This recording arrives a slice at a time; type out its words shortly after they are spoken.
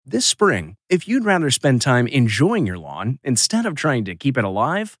This spring, if you'd rather spend time enjoying your lawn instead of trying to keep it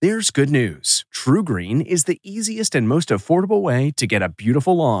alive, there's good news. TruGreen is the easiest and most affordable way to get a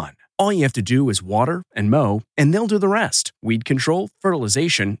beautiful lawn. All you have to do is water and mow, and they'll do the rest. Weed control,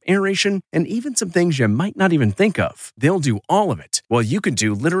 fertilization, aeration, and even some things you might not even think of. They'll do all of it, while you can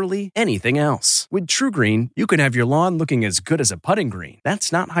do literally anything else. With TruGreen, you can have your lawn looking as good as a putting green.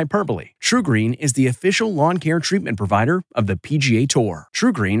 That's not hyperbole. TruGreen is the official lawn care treatment provider of the PGA Tour.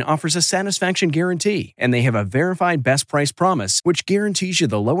 TruGreen offers a satisfaction guarantee, and they have a verified best price promise, which guarantees you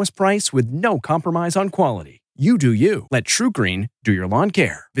the lowest price with no compromise on quality. You do you. Let TruGreen do your lawn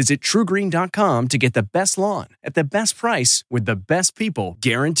care. Visit TruGreen.com to get the best lawn at the best price with the best people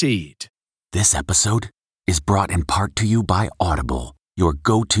guaranteed. This episode is brought in part to you by Audible, your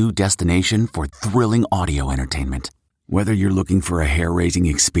go-to destination for thrilling audio entertainment. Whether you're looking for a hair-raising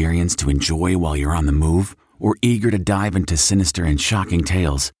experience to enjoy while you're on the move or eager to dive into sinister and shocking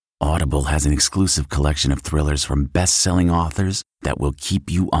tales, Audible has an exclusive collection of thrillers from best-selling authors that will keep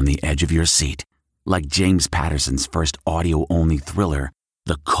you on the edge of your seat. Like James Patterson's first audio-only thriller,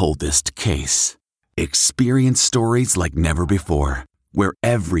 The Coldest Case. Experience stories like never before, where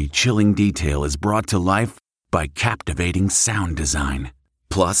every chilling detail is brought to life by captivating sound design.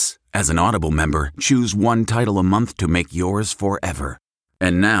 Plus, as an Audible member, choose one title a month to make yours forever.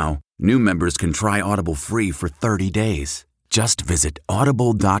 And now, new members can try Audible free for 30 days. Just visit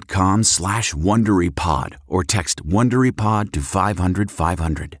audible.com/WonderyPod or text WonderyPod to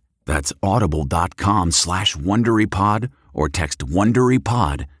 500-500. That's audible.com/WonderyPod or text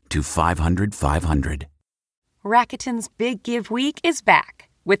WonderyPod to 500-500. Rakuten's Big Give Week is back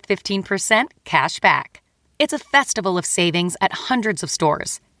with 15% cash back. It's a festival of savings at hundreds of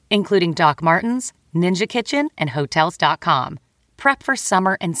stores, including Doc Martens, Ninja Kitchen, and Hotels.com. Prep for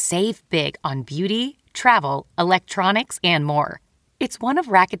summer and save big on beauty, travel, electronics, and more. It's one of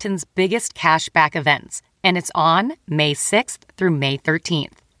Rakuten's biggest cash back events, and it's on May 6th through May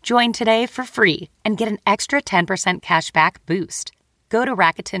 13th. Join today for free and get an extra 10% cash back boost. Go to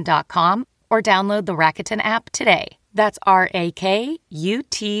Rakuten.com or download the Rakuten app today. That's RAKUTEN.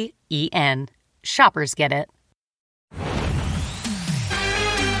 Shoppers get it.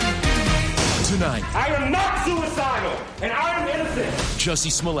 Tonight, I am not suicidal, and I am innocent.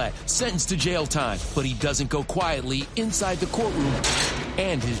 Jussie Smollett sentenced to jail time, but he doesn't go quietly inside the courtroom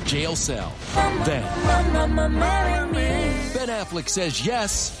and his jail cell. Then, Ben Affleck says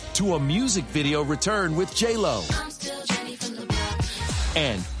yes to a music video return with J-Lo.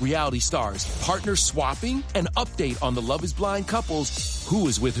 And reality stars partner swapping, an update on the Love is Blind couples, who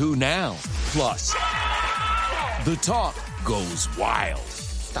is with who now. Plus, the talk goes wild.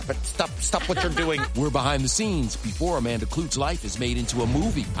 Stop it. Stop what you're doing. We're behind the scenes before Amanda Kloots' life is made into a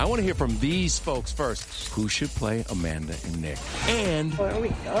movie. I want to hear from these folks first. Who should play Amanda and Nick? And where we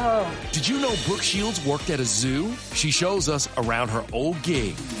go? Did you know Brooke Shields worked at a zoo? She shows us around her old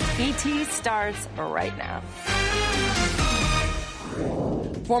gig. BT starts right now.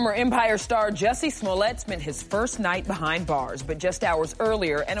 Former Empire star Jussie Smollett spent his first night behind bars, but just hours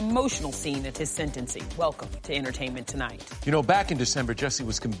earlier, an emotional scene at his sentencing. Welcome to Entertainment Tonight. You know, back in December, Jussie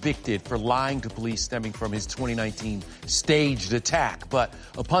was convicted for lying to police stemming from his 2019 staged attack. But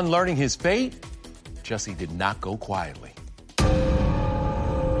upon learning his fate, Jussie did not go quietly. I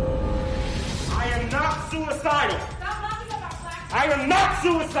am not suicidal. I am not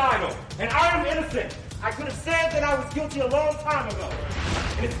suicidal, and I am innocent. I could have said that I was guilty a long time ago.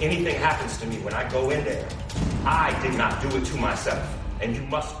 And if anything happens to me when I go in there, I did not do it to myself. And you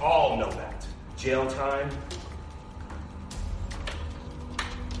must all know that. Jail time.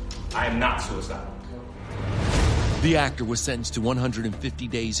 I am not suicidal. The actor was sentenced to 150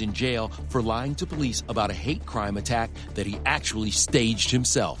 days in jail for lying to police about a hate crime attack that he actually staged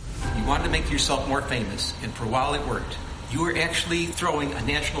himself. You wanted to make yourself more famous, and for a while it worked. You are actually throwing a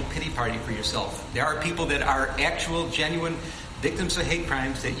national pity party for yourself. There are people that are actual, genuine victims of hate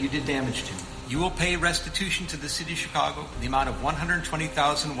crimes that you did damage to. You will pay restitution to the city of Chicago in the amount of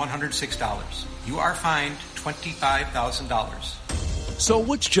 $120,106. You are fined $25,000. So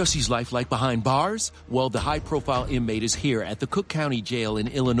what's Jussie's life like behind bars? Well, the high-profile inmate is here at the Cook County Jail in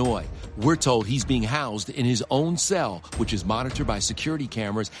Illinois. We're told he's being housed in his own cell, which is monitored by security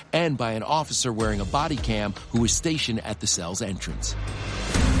cameras and by an officer wearing a body cam who is stationed at the cell's entrance.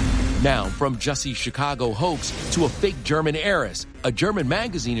 Now, from Jussie's Chicago hoax to a fake German heiress, a German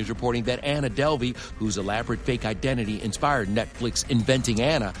magazine is reporting that Anna Delvey, whose elaborate fake identity inspired Netflix Inventing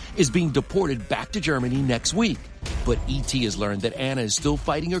Anna, is being deported back to Germany next week. But ET has learned that Anna is still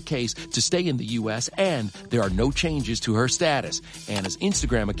fighting her case to stay in the U.S., and there are no changes to her status. Anna's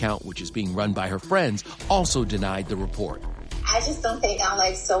Instagram account, which is being run by her friends, also denied the report. I just don't think I'm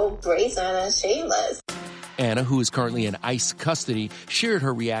like so brazen and shameless. Anna, who is currently in ICE custody, shared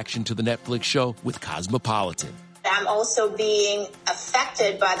her reaction to the Netflix show with Cosmopolitan. I'm also being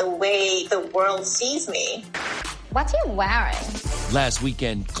affected by the way the world sees me. What are you wearing? Last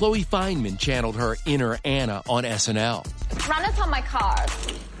weekend, Chloe Fineman channeled her inner Anna on SNL. Run it on my card.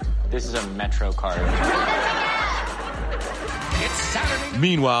 This is a Metro card. It's Saturday.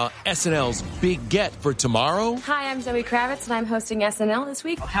 Meanwhile, SNL's big get for tomorrow. Hi, I'm Zoe Kravitz, and I'm hosting SNL this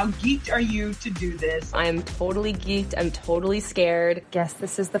week. How geeked are you to do this? I am totally geeked. I'm totally scared. Guess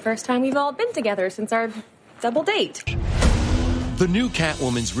this is the first time we've all been together since our double date. The new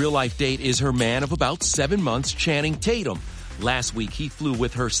Catwoman's real-life date is her man of about 7 months, Channing Tatum. Last week, he flew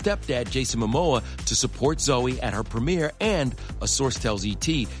with her stepdad, Jason Momoa, to support Zoe at her premiere, and a source tells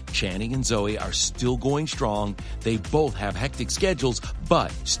ET, Channing and Zoe are still going strong. They both have hectic schedules,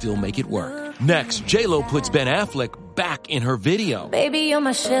 but still make it work. Next, J-Lo puts Ben Affleck back in her video. Baby, you're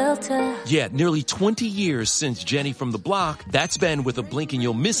my shelter. Yeah, nearly 20 years since Jenny from the Block. That's Ben with a Blink and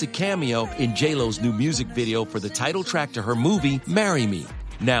You'll Miss It cameo in J-Lo's new music video for the title track to her movie, Marry Me.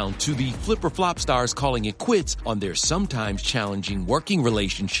 Now, to the Flip or Flop stars calling it quits on their sometimes challenging working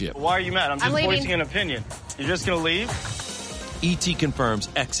relationship. Why are you mad? I'm just voicing an opinion. You're just going to leave? E.T. confirms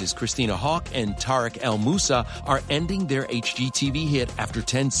exes Christina Hawk and Tariq El Moussa are ending their HGTV hit after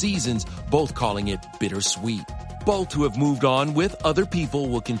 10 seasons, both calling it bittersweet. Both who have moved on with other people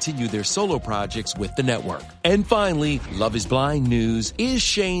will continue their solo projects with the network. And finally, Love is Blind news. Is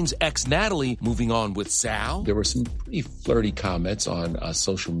Shane's ex Natalie moving on with Sal? There were some pretty flirty comments on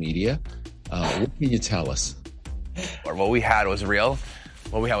social media. What can you tell us? What we had was real.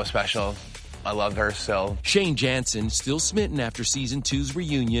 What we had was special. I love her still. Shane Jansen, still smitten after season 2's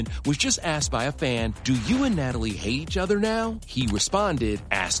reunion, was just asked by a fan, do you and Natalie hate each other now? He responded,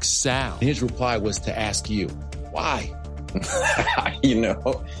 ask Sal. His reply was to ask you. Why? Because,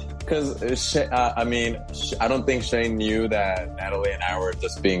 I don't think Shane knew that Natalie and I were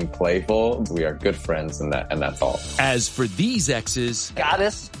just being playful. We are good friends, and that's all. As for these exes...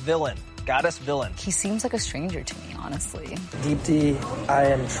 Goddess villain. He seems like a stranger to me, honestly. Deepti, I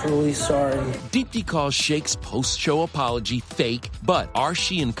am truly sorry. Deepti calls Shake's post-show apology fake, but are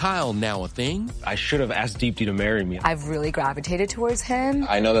she and Kyle now a thing? I should have asked Deepti to marry me. I've really gravitated towards him.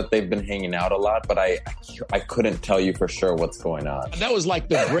 I know that they've been hanging out a lot, but I couldn't tell you for sure what's going on. That was like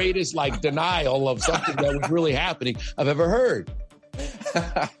the greatest denial of something that was really happening I've ever heard.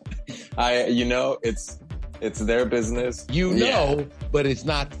 It's their business. But it's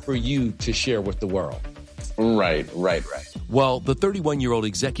not for you to share with the world. Right. Well, the 31-year-old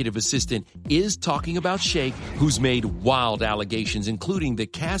executive assistant is talking about Shake, who's made wild allegations, including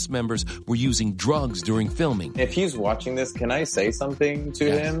that cast members were using drugs during filming. If he's watching this, can I say something to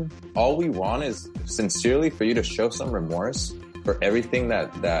him? All we want is sincerely for you to show some remorse for everything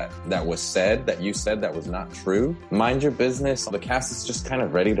that was said, that you said that was not true. Mind your business. The cast is just kind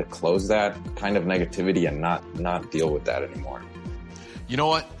of ready to close that kind of negativity and not deal with that anymore. You know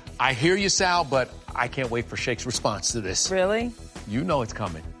what? I hear you, Sal, but I can't wait for Shake's response to this. Really? You know it's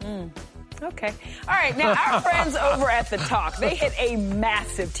coming. Okay. All right. Now, our friends over at The Talk, they hit a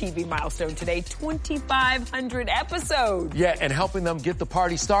massive TV milestone today, 2,500 episodes. Yeah, and helping them get the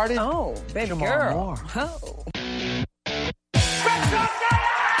party started. Oh, baby girl. Oh.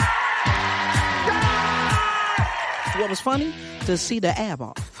 What was funny? To see the ab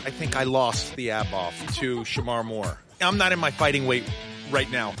off. I think I lost the ab off to Shamar Moore. I'm not in my fighting weight right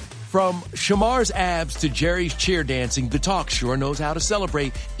now. From Shamar's abs to Jerry's cheer dancing, The Talk sure knows how to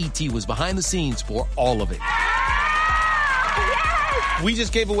celebrate. E.T. was behind the scenes for all of it. Yes! We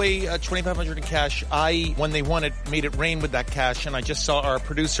just gave away $2,500 in cash. When they won it, made it rain with that cash, and I just saw our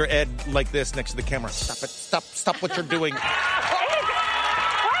producer, Ed, like this next to the camera. Stop it. Stop what you're doing.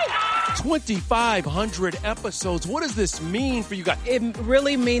 2,500 episodes. What does this mean for you guys? It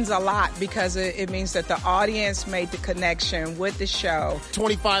really means a lot because it means that the audience made the connection with the show.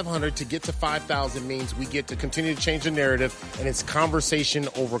 2,500 to get to 5,000 means we get to continue to change the narrative, and it's conversation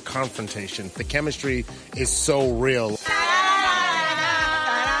over confrontation. The chemistry is so real. It's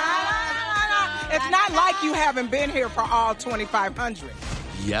not like you haven't been here for all 2,500.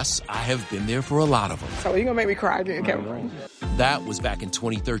 Yes, I have been there for a lot of them. So you're going to make me cry again, Kevin? That was back in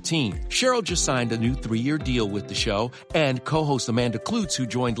 2013. Cheryl just signed a new 3-year deal with the show, and co-host Amanda Klutz, who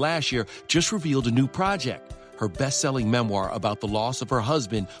joined last year, just revealed a new project. Her best-selling memoir about the loss of her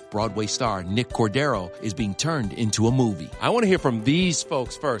husband, Broadway star Nick Cordero, is being turned into a movie. I want to hear from these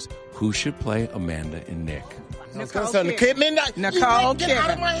folks first. Who should play Amanda and Nick? Nicole Kidman. Get out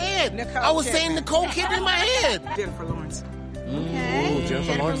of my head. I was saying Nicole Kidman in my head. Jennifer Lawrence. Okay. Ooh,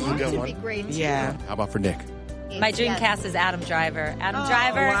 Jennifer Lawrence is a good one. Yeah. How about for Nick? My dream cast is Adam Driver. Adam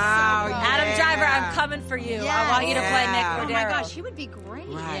Driver. Wow. So Adam Driver, I'm coming for you. I want you to play Nick Cordero. Oh my gosh, he would be great.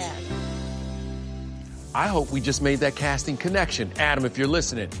 Right. Yeah. I hope we just made that casting connection. Adam, if you're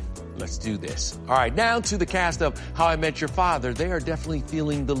listening, let's do this. All right, now to the cast of How I Met Your Father. They are definitely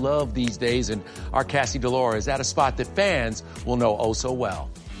feeling the love these days, and our Cassie Delora is at a spot that fans will know oh so well.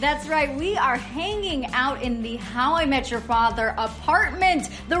 That's right. We are hanging out in the How I Met Your Father apartment.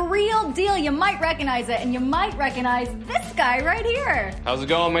 The real deal. You might recognize it, and you might recognize this guy right here. How's it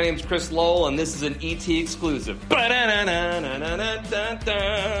going? My name's Chris Lowell, and this is an ET exclusive.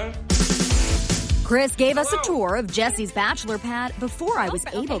 Chris gave us a tour of Jesse's bachelor pad before I was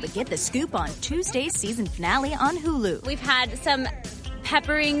able to get the scoop on Tuesday's season finale on Hulu. We've had some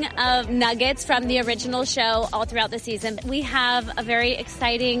peppering of nuggets from the original show all throughout the season. We have a very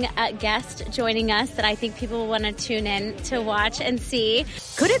exciting guest joining us that I think people will want to tune in to watch and see.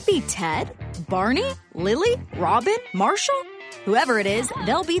 Could it be Ted, Barney, Lily, Robin, Marshall? Whoever it is,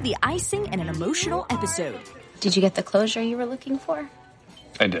 they'll be the icing in an emotional episode. Did you get the closure you were looking for?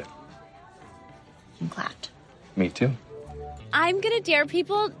 I did. I'm glad. Me too. I'm going to dare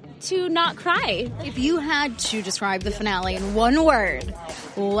people to not cry. If you had to describe the finale in one word,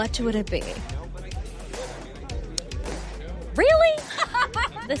 what would it be? Really?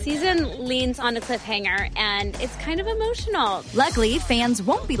 The season leans on a cliffhanger, and it's kind of emotional. Luckily, fans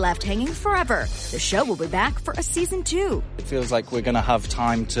won't be left hanging forever. The show will be back for a season 2. It feels like we're going to have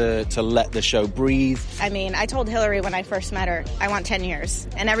time to let the show breathe. I mean, I told Hillary when I first met her, I want 10 years,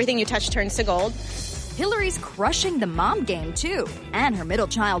 and everything you touch turns to gold. Hillary's crushing the mom game, too. And her middle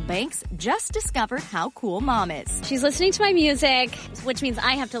child, Banks, just discovered how cool Mom is. She's listening to my music, which means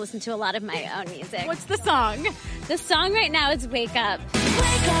I have to listen to a lot of my own music. What's the song? The song right now is Wake Up.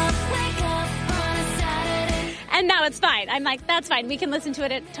 Wake up on a Saturday. And now it's fine. I'm like, that's fine. We can listen to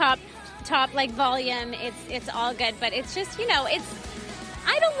it at top like volume. It's all good. But it's just,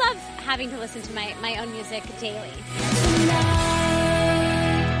 I don't love having to listen to my own music daily.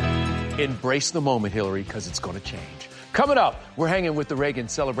 Embrace the moment, Hillary, because it's going to change. Coming up, we're hanging with the Reagans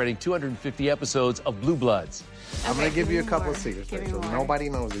celebrating 250 episodes of Blue Bloods. I'm going to give you a couple of secrets, so nobody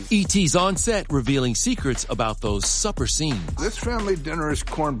knows these. E.T.'s on set revealing secrets about those supper scenes. This family dinner is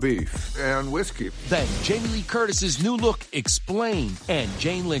corned beef and whiskey. Then Jamie Lee Curtis's new look, Explained, and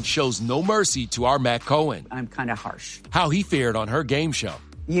Jane Lynch shows no mercy to our Matt Cohen. I'm kind of harsh. How he fared on her game show.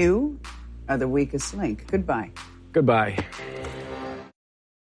 You are the weakest link. Goodbye. Goodbye.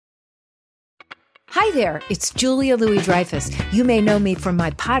 Hi there, it's Julia Louis-Dreyfus. You may know me from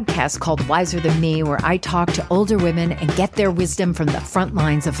my podcast called Wiser Than Me, where I talk to older women and get their wisdom from the front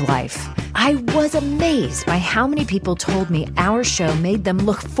lines of life. I was amazed by how many people told me our show made them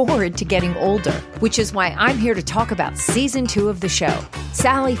look forward to getting older, which is why I'm here to talk about season 2 of the show.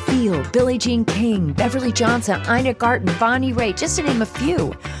 Sally Field, Billie Jean King, Beverly Johnson, Ina Garten, Bonnie Raitt, just to name a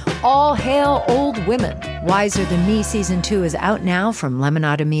few. All hail old women. Wiser Than Me season 2 is out now from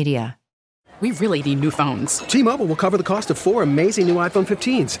Lemonada Media. We really need new phones. T-Mobile will cover the cost of 4 amazing new iPhone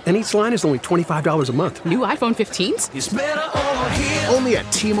 15s, and each line is only $25 a month. New iPhone 15s? It's better over here. Only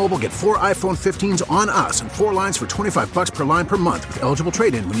at T-Mobile, get 4 iPhone 15s on us and 4 lines for $25 per line per month with eligible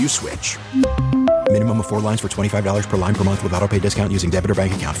trade-in when you switch. Minimum of 4 lines for $25 per line per month with autopay discount using debit or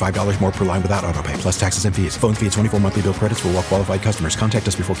bank account. $5 more per line without autopay, plus taxes and fees. Phone fee at 24 monthly bill credits for well-qualified customers. Contact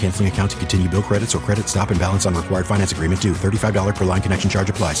us before canceling account to continue bill credits or credit stop and balance on required finance agreement due. $35 per line connection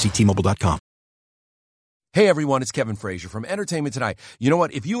charge applies. See T-Mobile.com. Hey everyone, it's Kevin Frazier from Entertainment Tonight. You know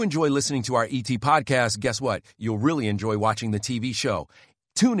what? If you enjoy listening to our ET podcast, guess what? You'll really enjoy watching the TV show.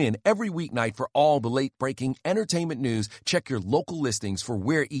 Tune in every weeknight for all the late-breaking entertainment news. Check your local listings for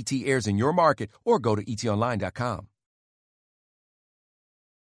where ET airs in your market or go to etonline.com.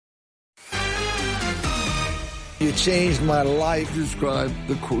 You changed my life. Describe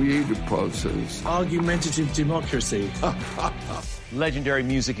the creative process. Argumentative democracy. Legendary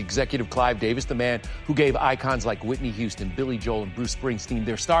music executive Clive Davis, the man who gave icons like Whitney Houston, Billy Joel, and Bruce Springsteen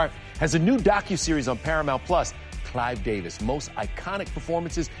their start, has a new docuseries on Paramount Plus. Clive Davis, most iconic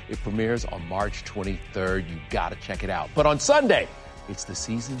performances. It premieres on March 23rd. You gotta check it out. But on Sunday, it's the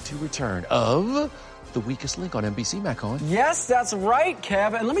season 2 return of The Weakest Link on NBC, Matt Cohen. Yes, that's right,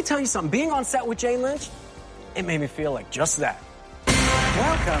 Kev. And let me tell you something. Being on set with Jane Lynch, it made me feel like just that.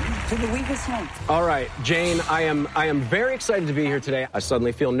 Welcome to The Weakest Link. All right, Jane, I am very excited to be here today. I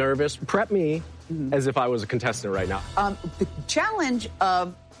suddenly feel nervous. Prep me as if I was a contestant right now. The challenge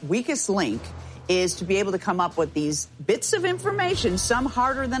of Weakest Link is to be able to come up with these bits of information, some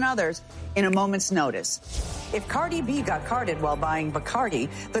harder than others, in a moment's notice. If Cardi B got carded while buying Bacardi,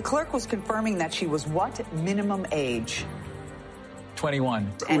 the clerk was confirming that she was what minimum age?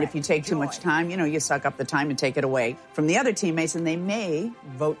 21. And if you take too much time, you suck up the time and take it away from the other teammates, and they may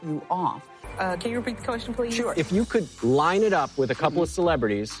vote you off. Can you repeat the question, please? Sure. If you could line it up with a couple of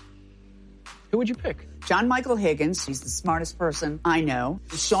celebrities, who would you pick? John Michael Higgins. He's the smartest person I know.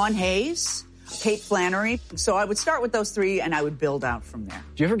 Sean Hayes, Kate Flannery. So I would start with those three, and I would build out from there.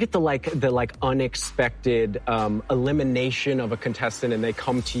 Do you ever get the unexpected elimination of a contestant, and they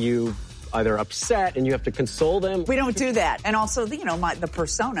come to you either upset and you have to console them? We don't do that. And also, the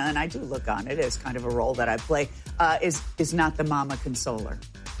persona, and I do look on it as kind of a role that I play, is not the mama consoler.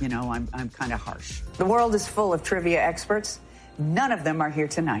 I'm kind of harsh. The world is full of trivia experts. None of them are here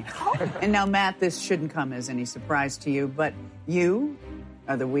tonight. And now, Matt, this shouldn't come as any surprise to you, but you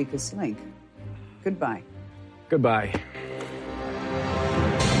are the weakest link. Goodbye. Goodbye.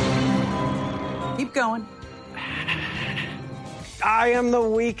 Keep going. I am the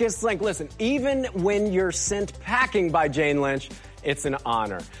weakest link. Listen, even when you're sent packing by Jane Lynch, it's an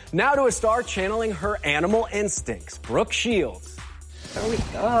honor. Now to a star channeling her animal instincts, Brooke Shields. There we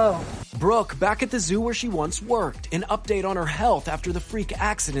go. Brooke, back at the zoo where she once worked. An update on her health after the freak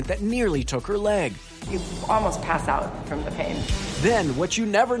accident that nearly took her leg. You almost pass out from the pain. Then, what you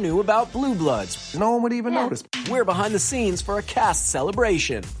never knew about Blue Bloods. No one would even notice. We're behind the scenes for a cast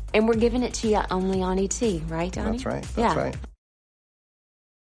celebration. And we're giving it to you only on ET, right, Donnie? That's right. That's right.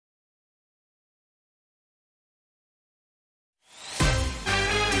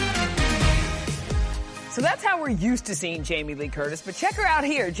 So that's how we're used to seeing Jamie Lee Curtis, but check her out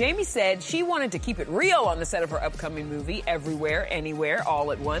here. Jamie said she wanted to keep it real on the set of her upcoming movie, Everywhere, Anywhere,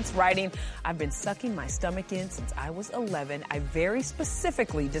 All at Once, writing, "I've been sucking my stomach in since I was 11. I very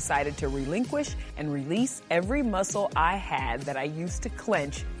specifically decided to relinquish and release every muscle I had that I used to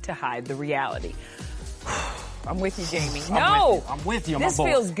clench to hide the reality." I'm with you, Jamie. I'm with you. This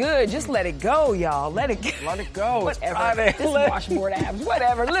feels good. Just let it go, y'all. Let it go. Let it go. Whatever. This washboard abs.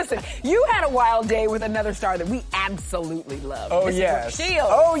 Whatever. Listen, you had a wild day with another star that we absolutely love. Oh, This yes. is Brooke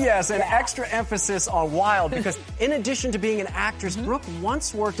Shields. Oh, yes. An extra emphasis on wild because in addition to being an actress, Brooke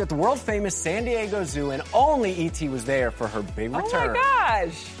once worked at the world-famous San Diego Zoo and only E.T. was there for her big return. Oh, my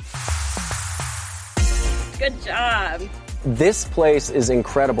gosh. Good job. This place is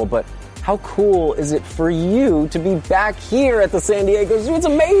incredible, but how cool is it for you to be back here at the San Diego Zoo? It's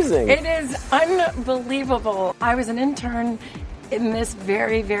amazing. It is unbelievable. I was an intern in this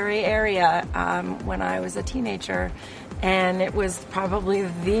very, very area when I was a teenager, and it was probably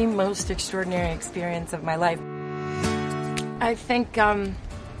the most extraordinary experience of my life. I think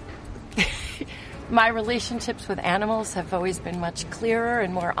my relationships with animals have always been much clearer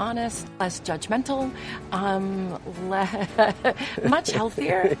and more honest, less judgmental, much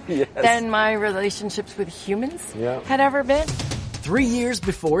healthier than my relationships with humans had ever been. 3 years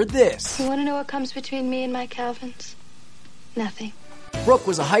before this, You want to know what comes between me and my Calvins? Nothing. Brooke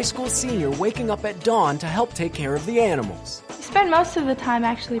was a high school senior waking up at dawn to help take care of the animals. You spend most of the time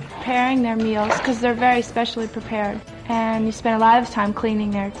actually preparing their meals because they're very specially prepared. And you spend a lot of time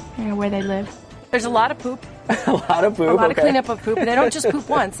cleaning where they live. There's a lot of poop. A lot of poop. A lot of cleanup of poop. They don't just poop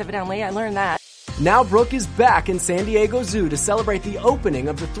once, evidently. I learned that. Now Brooke is back in San Diego Zoo to celebrate the opening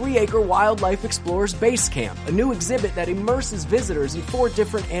of the 3-acre Wildlife Explorers Base Camp, a new exhibit that immerses visitors in 4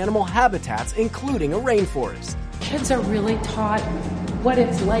 different animal habitats, including a rainforest. Kids are really taught what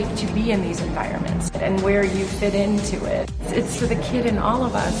it's like to be in these environments and where you fit into it. It's for the kid in all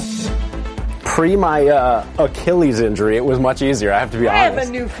of us. Pre my Achilles injury, it was much easier, I have to be honest. I have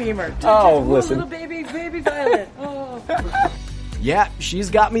a new femur. Listen. Little baby Violet. Oh. Yeah, she's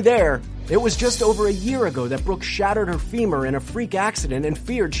got me there. It was just over a year ago that Brooke shattered her femur in a freak accident and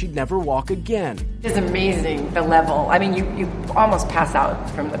feared she'd never walk again. It's amazing, the level. I mean, you almost pass out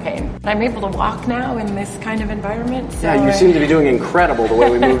from the pain. I'm able to walk now in this kind of environment. So yeah, you seem to be doing incredible the way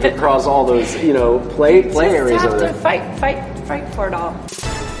we moved across all those, play areas over there. Just have to fight for it all.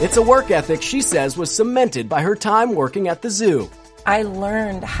 It's a work ethic she says was cemented by her time working at the zoo. I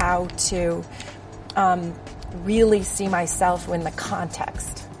learned how to really see myself in the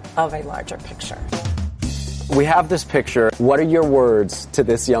context of a larger picture. We have this picture. What are your words to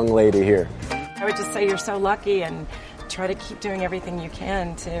this young lady here? I would just say you're so lucky and try to keep doing everything you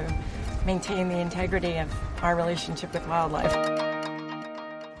can to maintain the integrity of our relationship with wildlife.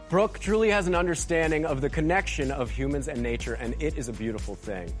 Brooke truly has an understanding of the connection of humans and nature, and it is a beautiful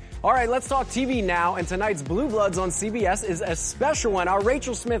thing. All right, let's talk TV now, and tonight's Blue Bloods on CBS is a special one. Our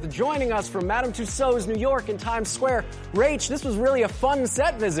Rachel Smith joining us from Madame Tussauds, New York, in Times Square. Rach, this was really a fun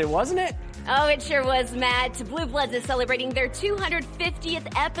set visit, wasn't it? Oh, it sure was, Matt. Blue Bloods is celebrating their 250th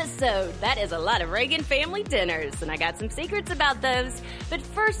episode. That is a lot of Reagan family dinners, and I got some secrets about those. But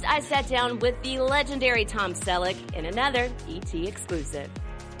first, I sat down with the legendary Tom Selleck in another ET exclusive.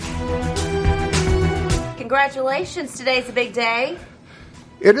 Congratulations, today's a big day.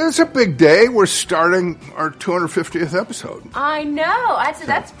 It is a big day. We're starting our 250th episode. I know.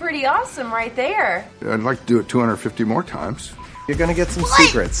 That's pretty awesome right there. I'd like to do it 250 more times. You're going to get some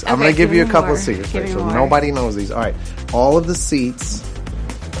secrets. I'm going to give you a couple of secrets. So nobody knows these. All right. All of the seats,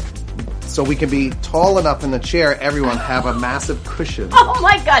 so we can be tall enough in the chair, everyone have a massive cushion. Oh,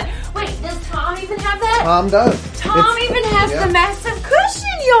 my God. Wait, does Tom even have that? Tom does. Tom even has the massive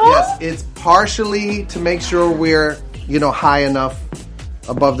cushion, y'all. Yes, it's partially to make sure we're, high enough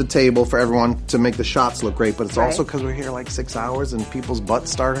above the table for everyone to make the shots look great, but it's also because we're here like 6 hours and people's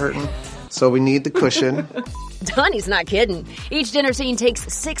butts start hurting. So we need the cushion. Donnie's not kidding. Each dinner scene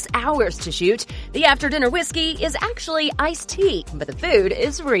takes 6 hours to shoot. The after-dinner whiskey is actually iced tea, but the food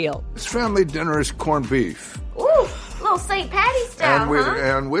is real. This family dinner is corned beef. Ooh, little St. Patty's style,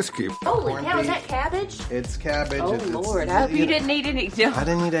 and whiskey. Holy cow, is that cabbage? It's cabbage. Oh, Lord. I hope you didn't eat any. No. I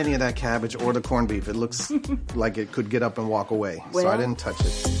didn't eat any of that cabbage or the corned beef. It looks like it could get up and walk away, so I didn't touch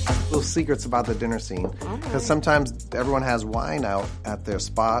it. Little secrets about the dinner scene. Because sometimes everyone has wine out at their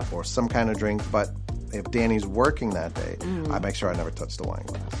spot or some kind of drink, but if Danny's working that day, I make sure I never touch the wine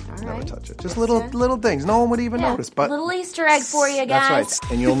glass. Never touch it. Just little things. No one would even notice. But little Easter egg for you guys. That's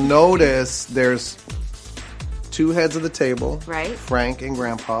right. And you'll notice there's 2 heads of the table. Right. Frank and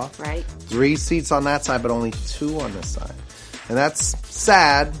Grandpa. Right. 3 seats on that side, but only 2 on this side. And that's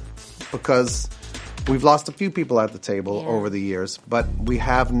sad because we've lost a few people at the table over the years, but we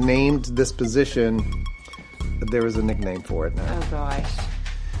have named this position. There is a nickname for it now. Oh, gosh.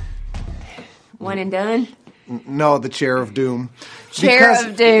 One and done? No, the Chair of Doom. Chair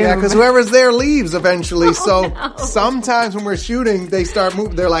of Doom. Yeah, because whoever's there leaves eventually. Sometimes when we're shooting, they start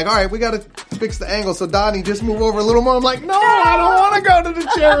moving. They're like, all right, we got to fix the angle. So Donnie, just move over a little more. I'm like, no, I don't want to go to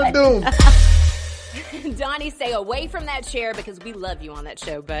the Chair of Doom. Donnie, stay away from that chair because we love you on that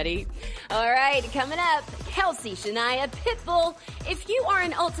show, buddy. All right, coming up, Kelsey, Shania, Pitbull. If you are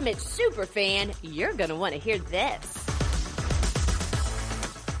an ultimate super fan, you're going to want to hear this.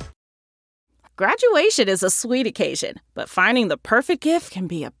 Graduation is a sweet occasion, but finding the perfect gift can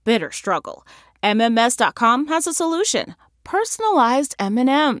be a bitter struggle. MMS.com has a solution. Personalized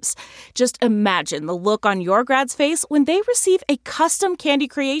M&Ms. Just imagine the look on your grad's face when they receive a custom candy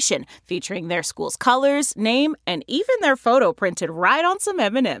creation featuring their school's colors, name, and even their photo printed right on some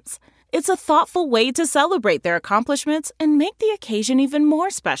M&Ms. It's a thoughtful way to celebrate their accomplishments and make the occasion even more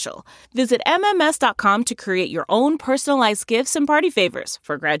special. Visit MMS.com to create your own personalized gifts and party favors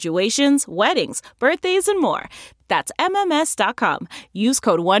for graduations, weddings, birthdays, and more. That's MMS.com. Use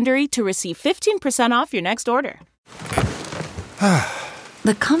code WONDERY to receive 15% off your next order.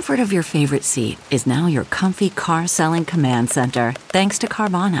 The comfort of your favorite seat is now your comfy car selling command center, thanks to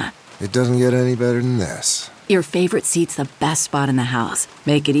Carvana. It doesn't get any better than this. Your favorite seat's the best spot in the house.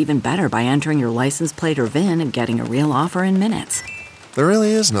 Make it even better by entering your license plate or VIN and getting a real offer in minutes. There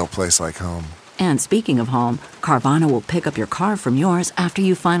really is no place like home. And speaking of home, Carvana will pick up your car from yours after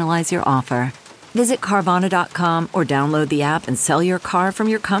you finalize your offer. Visit Carvana.com or download the app and sell your car from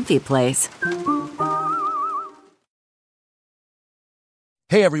your comfy place.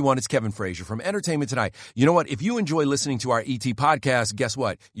 Hey everyone, it's Kevin Frazier from Entertainment Tonight. You know what? If you enjoy listening to our ET podcast, guess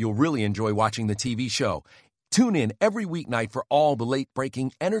what? You'll really enjoy watching the TV show. Tune in every weeknight for all the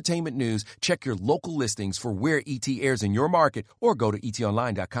late-breaking entertainment news. Check your local listings for where ET airs in your market or go to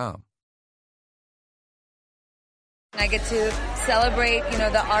etonline.com. I get to celebrate,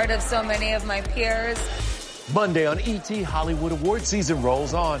 the art of so many of my peers. Monday on ET Hollywood Awards season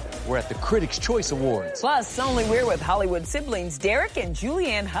rolls on. We're at the Critics' Choice Awards. Plus, only we're with Hollywood siblings Derek and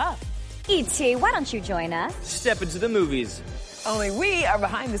Julianne Hough. E.T., why don't you join us? Step into the movies. Only we are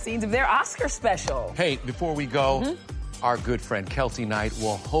behind the scenes of their Oscar special. Hey, before we go, our good friend Kelsey Knight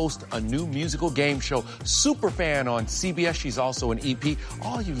will host a new musical game show, Superfan, on CBS. She's also an EP.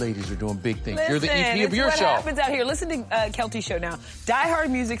 All you ladies are doing big things. Listen, you're the EP of your show. What happens out here? Listen to Kelty's show now.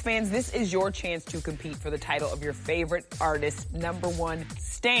 Die-hard music fans, this is your chance to compete for the title of your favorite artist's #1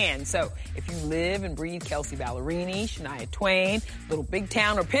 stan. So if you live and breathe Kelsey Ballerini, Shania Twain, Little Big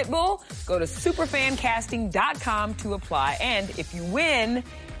Town, or Pitbull, go to superfancasting.com to apply. And if you win,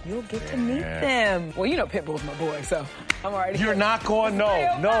 you'll get to meet them. Well, Pitbull's my boy, so I'm already You're not going, no,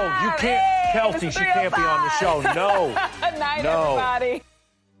 you can't. Hey, Kelty, she can't be on the show. No. Night, everybody.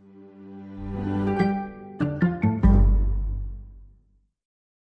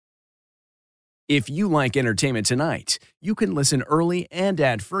 If you like Entertainment Tonight, you can listen early and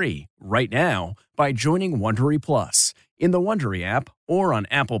ad-free right now by joining Wondery Plus in the Wondery app or on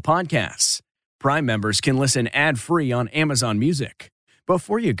Apple Podcasts. Prime members can listen ad-free on Amazon Music.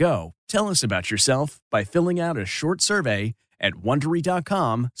 Before you go, tell us about yourself by filling out a short survey at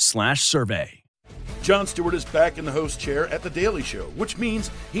Wondery.com/survey. Jon Stewart is back in the host chair at The Daily Show, which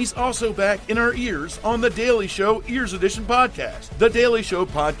means he's also back in our ears on The Daily Show Ears Edition podcast. The Daily Show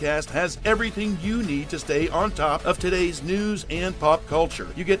podcast has everything you need to stay on top of today's news and pop culture.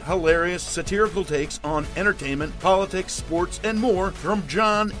 You get hilarious, satirical takes on entertainment, politics, sports, and more from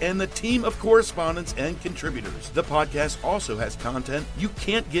Jon and the team of correspondents and contributors. The podcast also has content you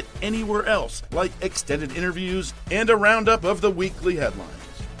can't get anywhere else, like extended interviews and a roundup of the weekly headlines.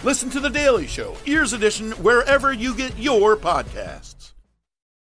 Listen to The Daily Show, Ears Edition, wherever you get your podcasts.